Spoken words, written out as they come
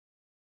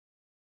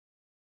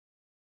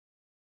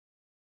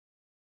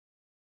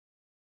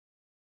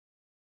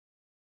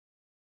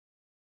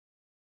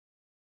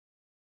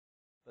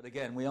But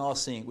again, we're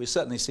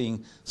certainly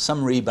seeing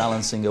some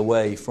rebalancing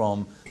away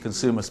from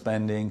consumer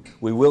spending.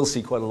 We will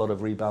see quite a lot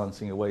of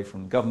rebalancing away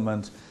from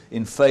government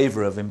in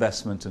favour of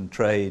investment and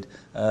trade,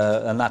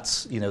 and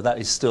that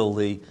is still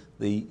the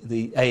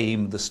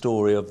aim, the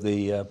story of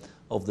the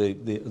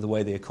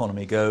way the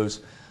economy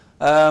goes.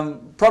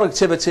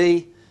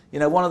 Productivity,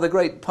 one of the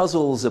great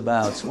puzzles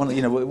about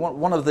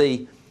one of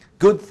the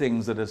good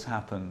things that has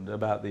happened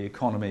about the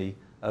economy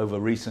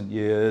over recent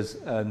years,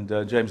 and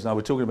James and I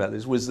were talking about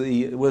this, was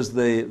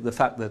the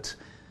fact that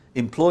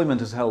employment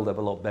has held up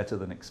a lot better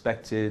than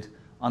expected.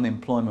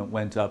 Unemployment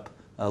went up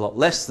a lot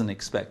less than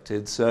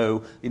expected.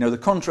 So, the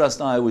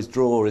contrast I always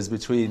draw is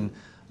between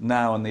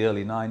now and the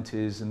early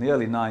 90s. In the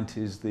early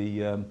 90s,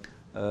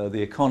 the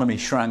economy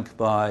shrank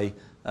by,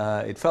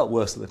 it felt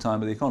worse at the time,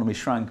 but the economy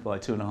shrank by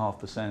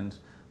 2.5%,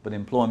 but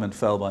employment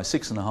fell by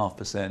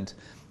 6.5%.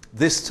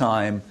 This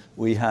time,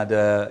 we had,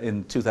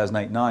 in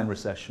 2008-9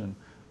 recession,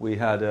 we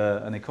had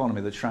an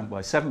economy that shrank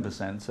by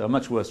 7%, so a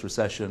much worse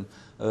recession,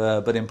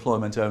 but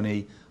employment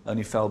only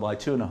fell by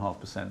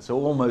 2.5%, so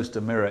almost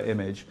a mirror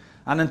image.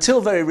 And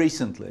until very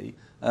recently,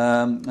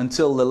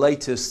 until the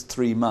latest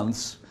 3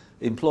 months,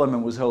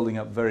 employment was holding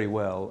up very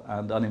well,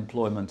 and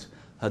unemployment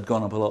had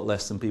gone up a lot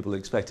less than people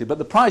expected. But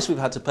the price we've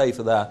had to pay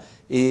for that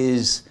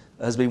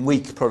has been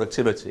weak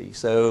productivity.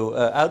 So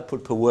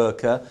output per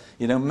worker,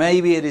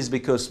 maybe it is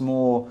because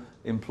more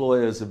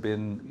employers have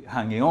been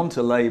hanging on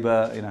to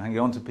labour, hanging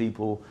on to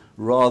people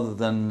rather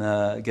than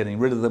getting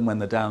rid of them when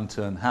the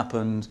downturn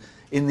happened,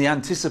 in the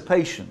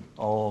anticipation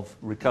of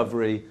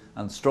recovery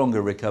and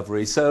stronger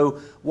recovery. So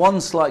one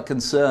slight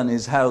concern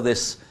is how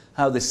this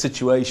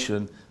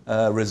situation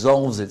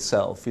resolves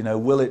itself.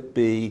 Will it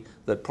be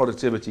that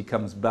productivity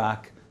comes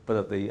back, but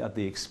at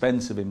the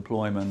expense of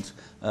employment?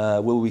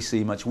 Will we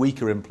see much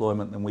weaker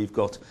employment than we've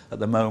got at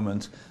the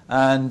moment?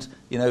 And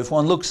if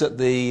one looks at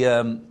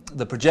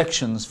the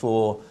projections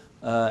for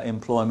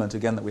employment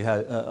again that we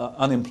had,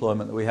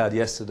 unemployment that we had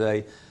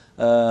yesterday,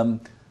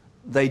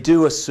 they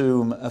do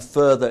assume a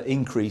further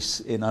increase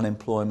in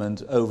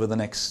unemployment over the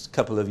next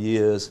couple of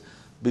years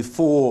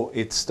before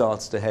it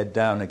starts to head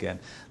down again.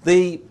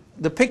 The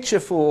picture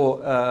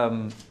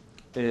for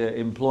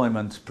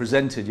employment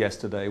presented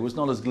yesterday was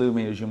not as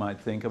gloomy as you might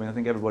think. I mean, I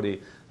think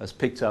everybody has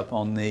picked up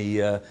on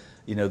the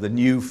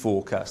new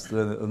forecast,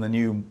 the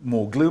new,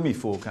 more gloomy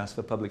forecast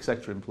for public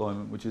sector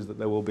employment, which is that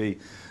there will be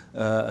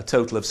a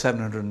total of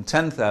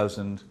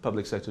 710,000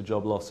 public sector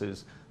job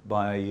losses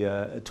by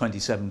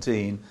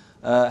 2017.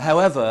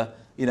 However,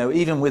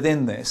 even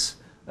within this,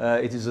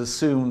 it is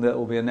assumed there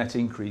will be a net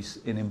increase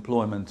in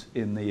employment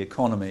in the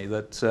economy,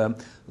 that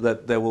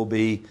there will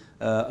be,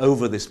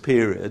 over this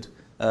period,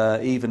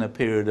 even a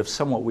period of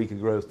somewhat weaker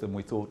growth than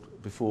we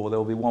thought before. There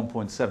will be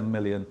 1.7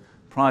 million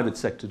private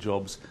sector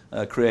jobs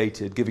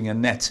created, giving a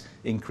net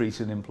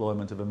increase in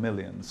employment of 1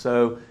 million.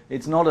 So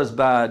it's not as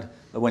bad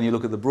when you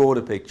look at the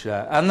broader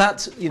picture. And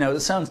that, it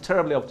sounds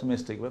terribly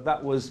optimistic, but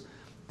that was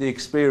the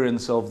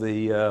experience of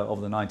the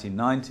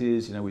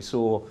 1990s. We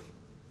saw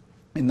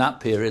in that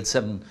period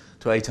 700,000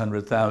 to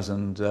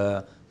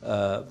 800,000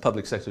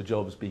 public sector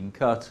jobs being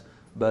cut,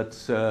 but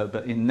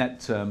in net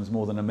terms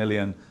more than 1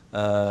 million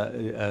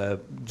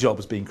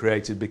jobs being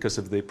created because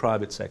of the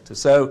private sector.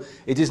 So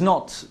it is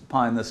not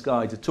pie in the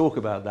sky to talk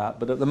about that,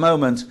 but at the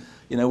moment,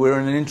 we're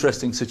in an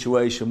interesting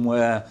situation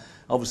where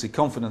obviously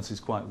confidence is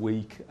quite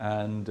weak,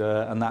 and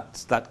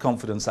that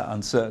confidence, that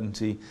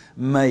uncertainty,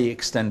 may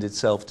extend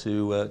itself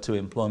to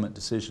employment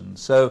decisions.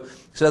 So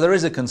there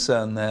is a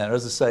concern there.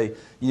 As I say,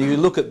 you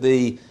look at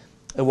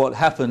what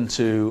happened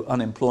to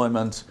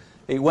unemployment.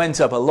 It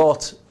went up a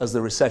lot as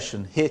the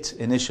recession hit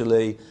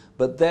initially,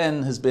 but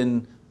then has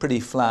been pretty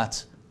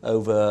flat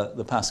over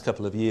the past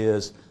couple of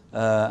years.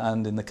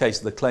 And in the case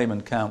of the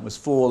claimant count was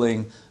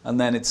falling, and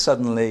then it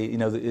suddenly,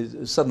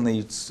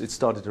 it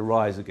started to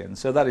rise again.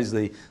 So that is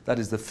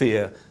the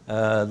fear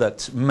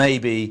that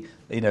maybe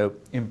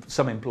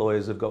some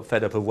employers have got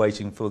fed up of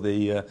waiting for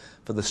the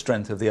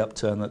strength of the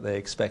upturn that they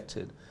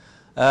expected.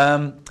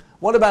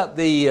 What about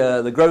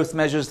the growth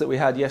measures that we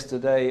had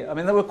yesterday? I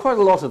mean, there were quite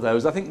a lot of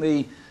those. I think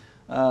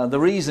the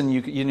reason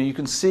you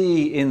can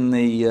see in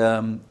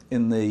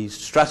the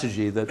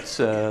strategy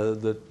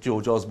that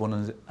George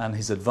Osborne and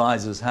his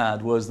advisors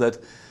had was that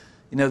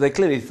they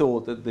clearly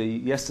thought that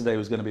yesterday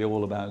was going to be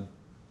all about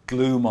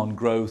gloom on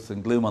growth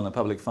and gloom on the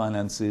public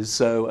finances.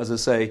 So, as I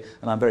say,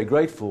 and I'm very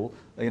grateful,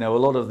 a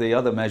lot of the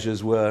other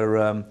measures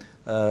were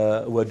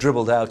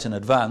dribbled out in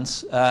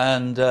advance,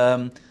 and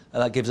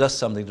that gives us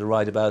something to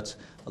write about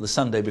the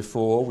Sunday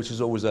before, which is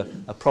always a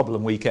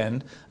problem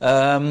weekend,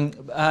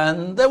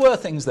 and there were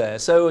things there.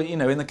 So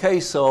in the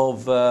case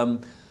of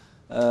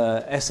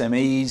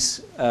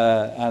SMEs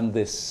and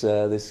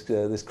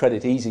this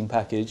credit easing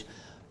package,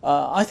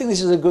 I think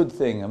this is a good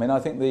thing. I mean, I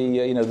think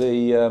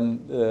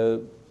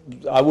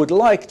I would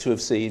like to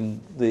have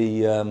seen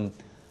the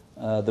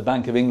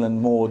Bank of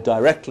England more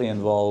directly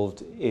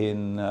involved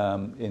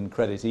in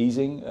credit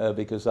easing,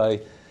 because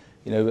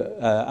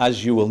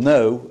as you will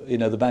know,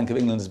 the Bank of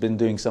England has been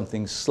doing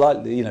something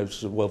slightly,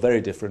 very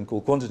different,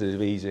 called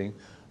quantitative easing,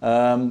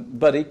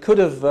 but it could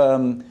have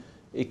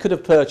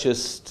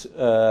purchased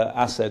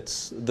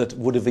assets that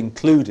would have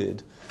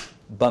included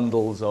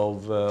bundles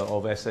of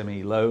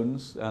SME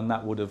loans, and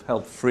that would have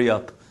helped free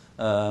up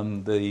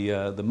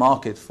the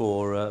market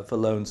for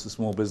loans to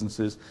small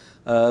businesses.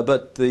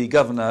 But the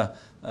governor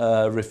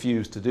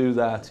refused to do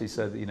that. He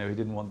said, he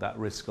didn't want that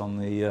risk on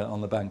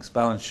the bank's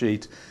balance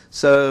sheet.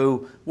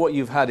 So what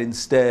you've had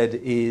instead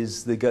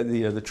is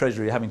the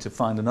Treasury having to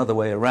find another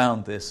way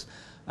around this,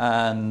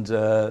 and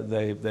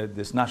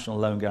this National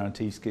Loan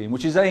Guarantee Scheme,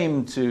 which is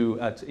aimed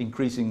at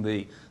increasing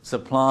the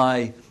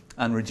supply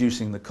and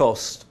reducing the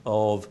cost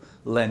of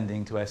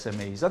lending to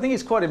SMEs. I think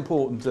it's quite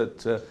important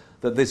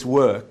that this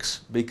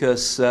works,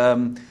 because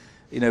bank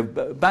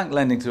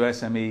lending to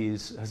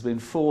SMEs has been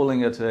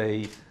falling at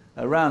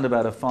around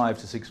about a 5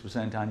 to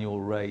 6% annual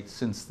rate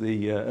since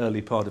the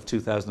early part of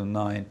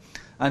 2009,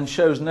 and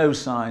shows no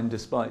sign,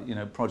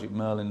 despite Project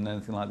Merlin and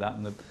anything like that,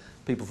 and the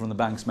people from the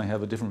banks may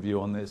have a different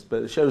view on this,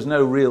 but it shows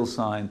no real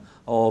sign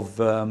of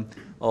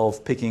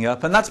picking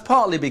up, and that's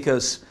partly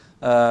because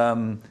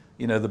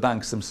the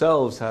banks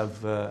themselves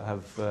have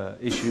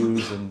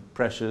issues and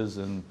pressures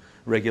and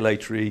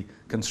regulatory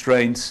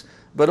constraints,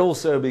 but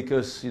also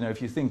because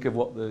if you think of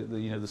what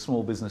the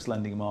small business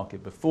lending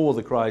market before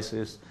the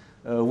crisis,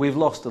 we've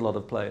lost a lot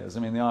of players.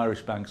 I mean, the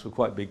Irish banks were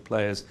quite big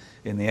players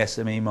in the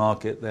SME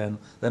market. Then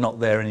they're not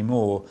there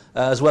anymore,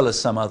 as well as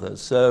some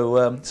others.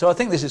 So I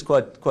think this is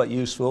quite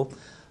useful,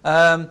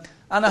 and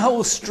a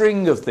whole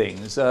string of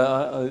things.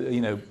 I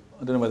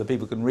don't know whether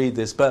people can read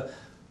this, but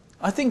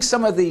I think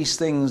some of these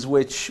things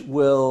which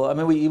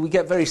we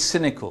get very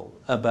cynical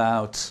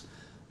about,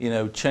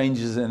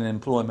 changes in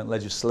employment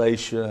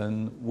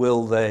legislation.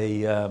 Will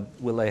they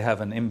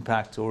have an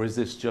impact, or is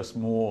this just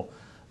more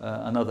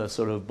another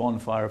sort of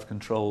bonfire of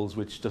controls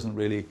which doesn't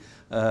really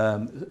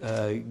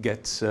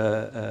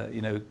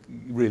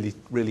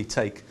really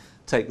take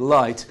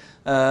light?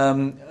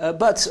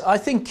 But I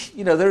think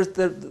there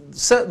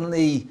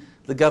certainly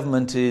the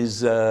government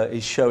is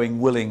showing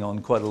willing on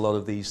quite a lot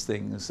of these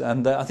things,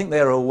 and I think they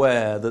are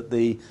aware that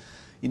the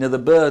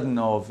burden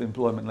of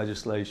employment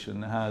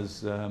legislation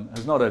has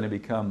not only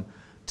become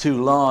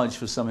too large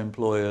for some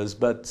employers,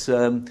 but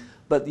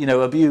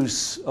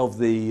abuse of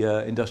the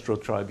industrial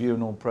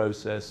tribunal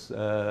process,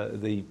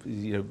 the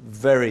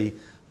very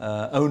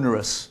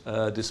onerous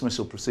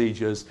dismissal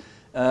procedures.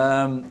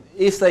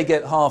 If they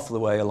get half the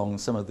way along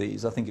some of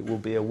these, I think it will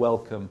be a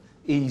welcome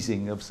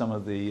easing of some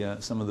of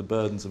the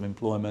burdens of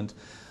employment.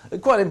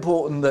 Quite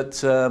important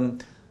that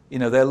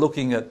they're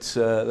looking at.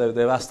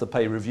 They've asked the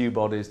pay review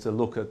bodies to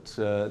look at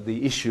the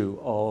issue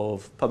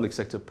of public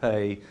sector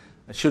pay.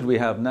 Should we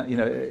have?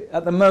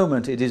 At the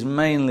moment, it is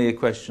mainly a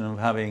question of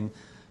having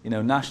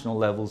national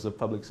levels of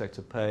public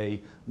sector pay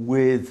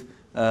with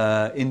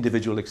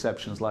individual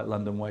exceptions like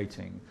London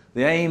Waiting.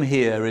 The aim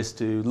here is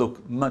to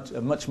look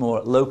much more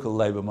at local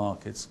labour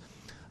markets,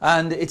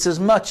 and it's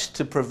as much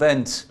to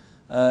prevent.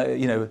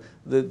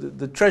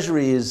 The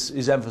Treasury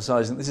is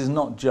emphasising this is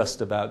not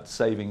just about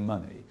saving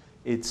money.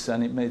 It's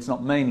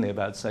not mainly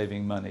about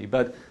saving money,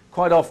 but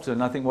quite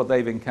often I think what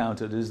they've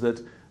encountered is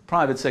that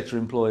private sector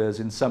employers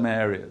in some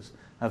areas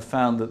have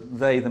found that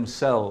they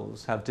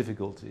themselves have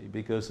difficulty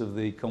because of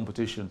the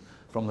competition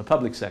from the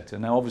public sector.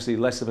 Now, obviously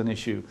less of an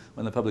issue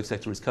when the public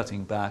sector is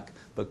cutting back,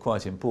 but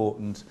quite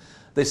important.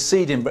 This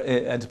Seed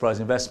Enterprise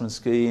Investment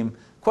Scheme,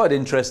 quite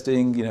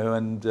interesting,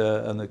 and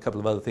a couple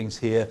of other things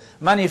here.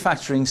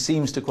 Manufacturing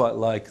seems to quite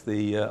like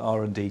the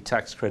R&D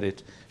tax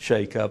credit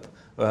shake-up,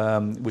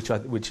 which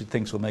it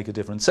thinks will make a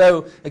difference.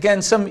 So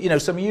again, some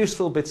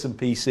useful bits and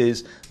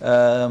pieces.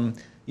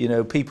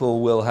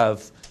 People will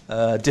have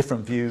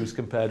different views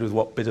compared with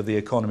what bit of the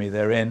economy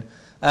they're in.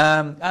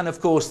 And of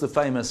course the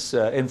famous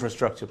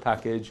infrastructure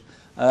package.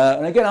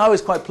 And again, I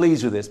was quite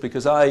pleased with this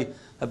because I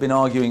have been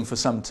arguing for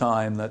some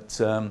time that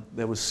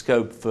there was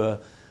scope for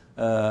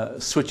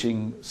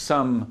switching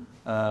some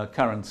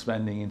current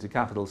spending into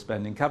capital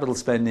spending. Capital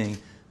spending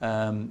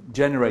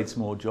generates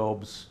more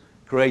jobs,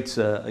 creates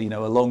a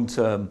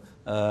long-term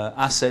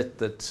asset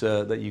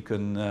that you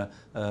can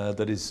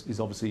that is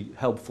obviously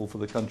helpful for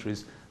the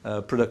country's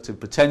productive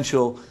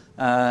potential,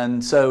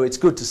 and so it's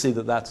good to see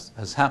that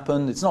has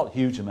happened. It's not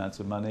huge amounts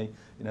of money,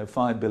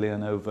 5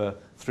 billion over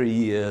 3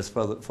 years,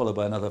 followed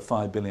by another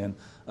 5 billion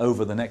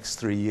over the next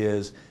 3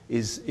 years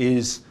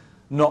is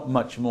not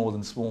much more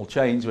than small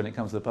change when it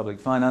comes to the public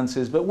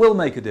finances, but will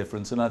make a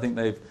difference, and I think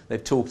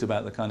they've talked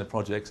about the kind of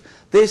projects.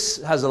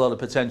 This has a lot of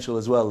potential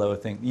as well, though, I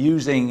think,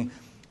 using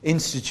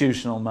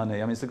institutional money.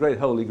 I mean, it's the great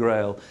holy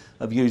grail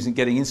of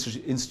getting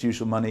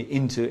institutional money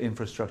into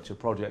infrastructure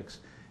projects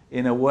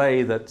in a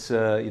way that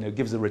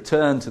gives a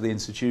return to the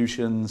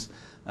institutions,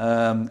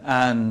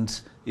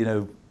 and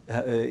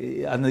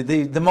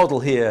the model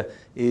here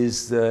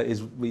is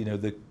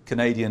the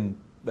Canadian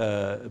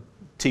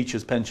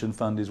Teachers Pension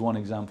Fund is one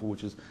example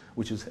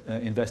which is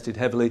invested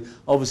heavily.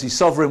 Obviously,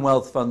 sovereign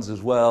wealth funds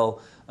as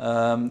well,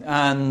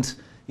 and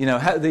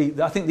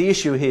I think the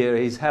issue here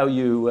is how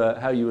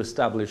you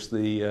establish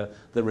the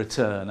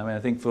return. I mean, I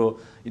think for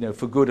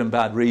good and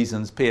bad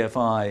reasons,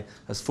 PFI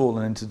has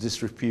fallen into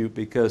disrepute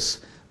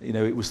because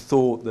it was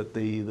thought that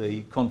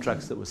the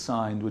contracts that were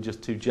signed were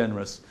just too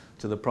generous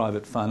to the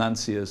private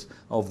financiers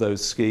of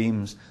those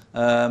schemes.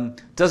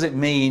 Does it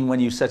mean when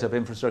you set up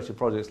infrastructure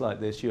projects like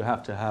this you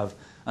have to have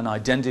an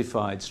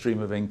identified stream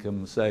of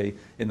income, say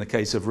in the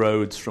case of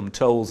roads from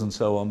tolls and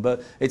so on?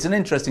 But it's an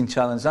interesting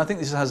challenge, and I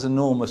think this has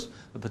enormous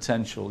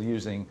potential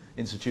using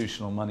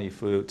institutional money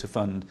to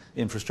fund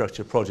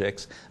infrastructure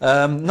projects,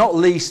 not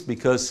least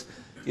because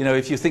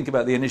if you think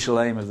about the initial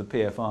aim of the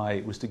PFI,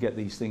 it was to get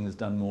these things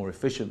done more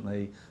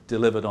efficiently,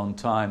 delivered on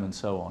time and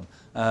so on.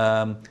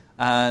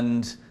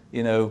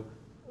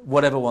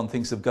 Whatever one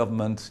thinks of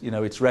government,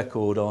 its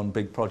record on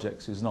big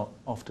projects is not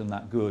often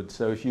that good.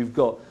 So if you've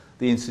got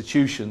the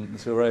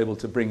institutions who are able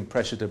to bring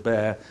pressure to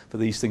bear for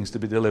these things to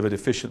be delivered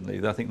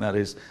efficiently, I think that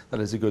is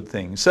a good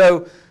thing.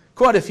 So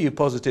quite a few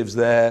positives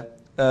there,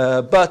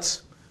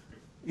 but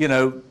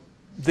the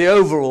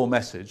overall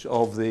message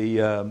of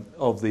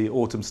the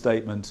autumn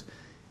statement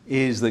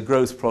is that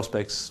growth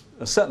prospects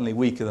are certainly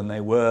weaker than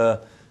they were.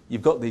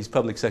 You've got these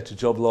public sector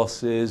job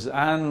losses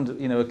and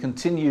a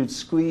continued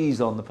squeeze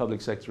on the public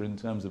sector in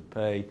terms of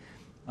pay.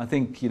 I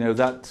think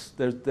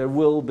that there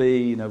will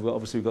be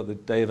obviously we've got the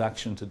day of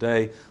action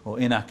today, or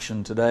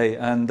inaction today,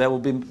 and there will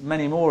be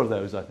many more of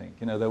those. I think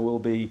there will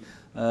be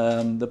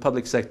the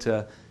public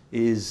sector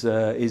is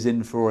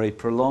in for a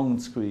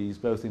prolonged squeeze,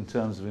 both in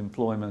terms of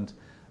employment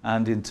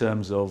and in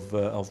terms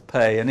of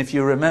pay. And if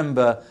you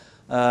remember,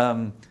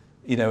 in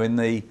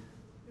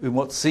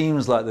what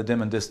seems like the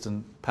dim and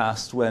distant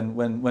past,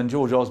 when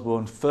George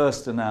Osborne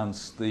first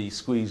announced the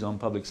squeeze on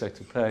public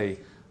sector pay,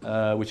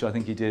 which I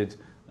think he did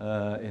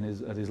at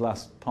his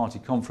last party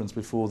conference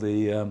before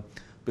the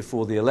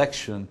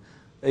election,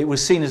 it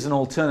was seen as an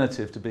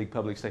alternative to big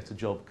public sector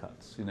job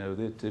cuts.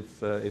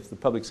 That if the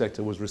public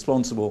sector was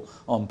responsible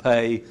on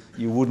pay,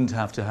 you wouldn't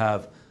have to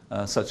have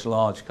such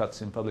large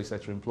cuts in public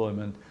sector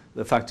employment.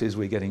 The fact is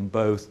we're getting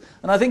both,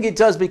 and I think it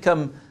does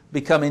become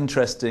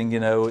interesting.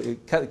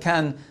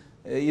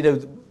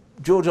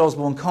 George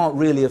Osborne can't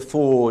really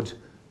afford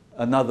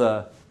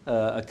another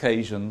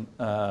occasion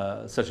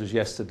such as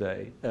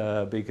yesterday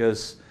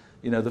because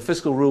the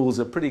fiscal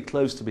rules are pretty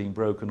close to being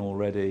broken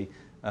already.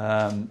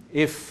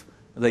 If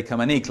they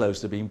come any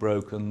closer to being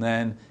broken,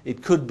 then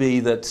it could be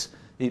that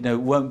it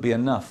won't be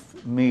enough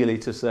merely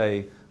to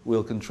say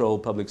we'll control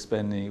public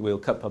spending, we'll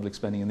cut public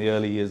spending in the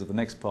early years of the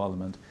next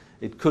Parliament.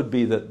 It could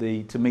be that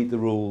to meet the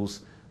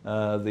rules,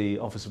 the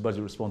Office of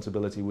Budget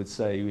Responsibility would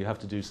say we have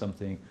to do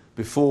something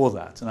before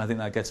that, and I think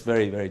that gets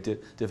very, very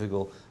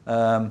difficult.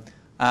 The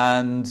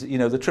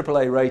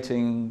AAA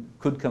rating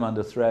could come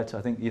under threat.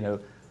 I think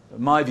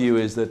my view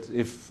is that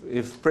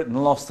if Britain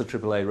lost the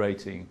AAA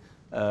rating,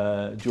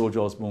 George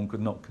Osborne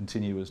could not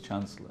continue as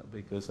Chancellor,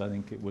 because I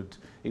think it would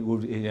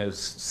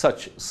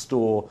such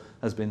store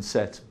has been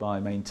set by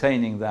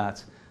maintaining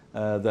that.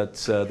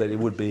 That it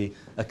would be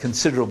a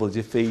considerable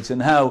defeat,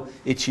 and how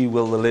itchy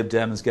will the Lib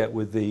Dems get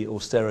with the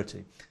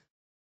austerity?